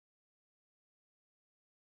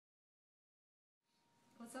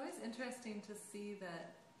it's always interesting to see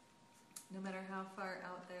that no matter how far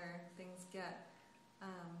out there things get,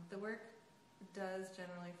 the work does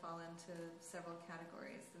generally fall into several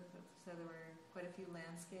categories. So there were quite a few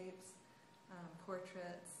landscapes,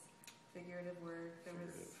 portraits, figurative work. There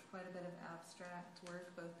was quite a bit of abstract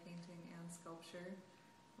work, both painting and sculpture,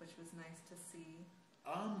 which was nice to see.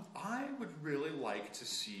 I would really like to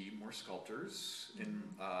see more sculptors in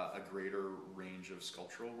a greater range of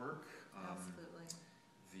sculptural work. Absolutely.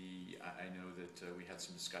 I know that we had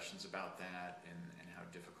some discussions about that and how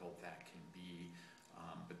difficult that can be,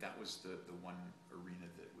 but that was the one arena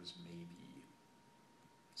that was maybe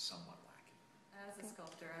somewhat lacking. As a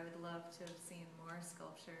sculptor, I would love to have seen more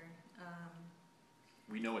sculpture.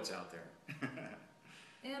 We know it's out there.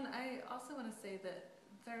 And I also want to say that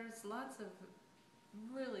there's lots of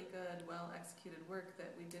really good, well-executed work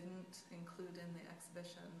that we didn't include in the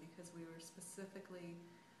exhibition because we were specifically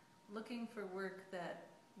looking for work that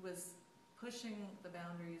was pushing the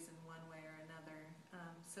boundaries in one way or another.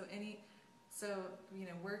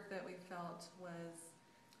 Work that we felt was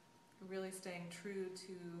really staying true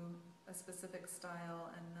to a specific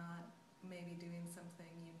style and not maybe doing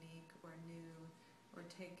something unique or new or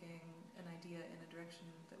taking an idea in a direction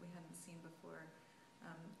that we hadn't seen before.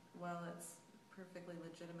 While it's perfectly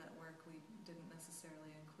legitimate work, we didn't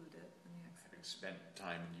necessarily include it in the exhibition. Having spent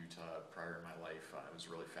time in Utah prior in my life, it was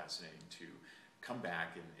really fascinating to come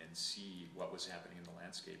back and see what was happening in the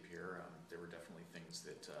landscape here. There were definitely things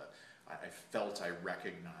that I felt I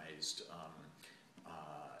recognized,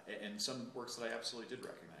 and some works that I absolutely did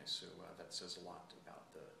recognize, so that says a lot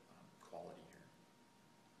about the quality here.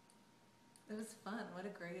 It was fun. What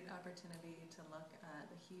a great opportunity to look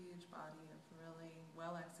at a huge body of really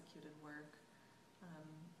well-executed work.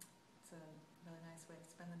 It's a really nice way to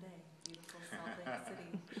spend the day. Beautiful Salt Lake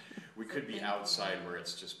City. We could be outside where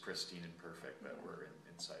it's just pristine and perfect, but we're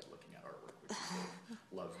inside looking at artwork, which we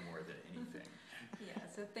love more than anything. Yeah,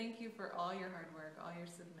 so thank you for all your hard work, all your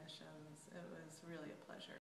submissions. It was really a pleasure.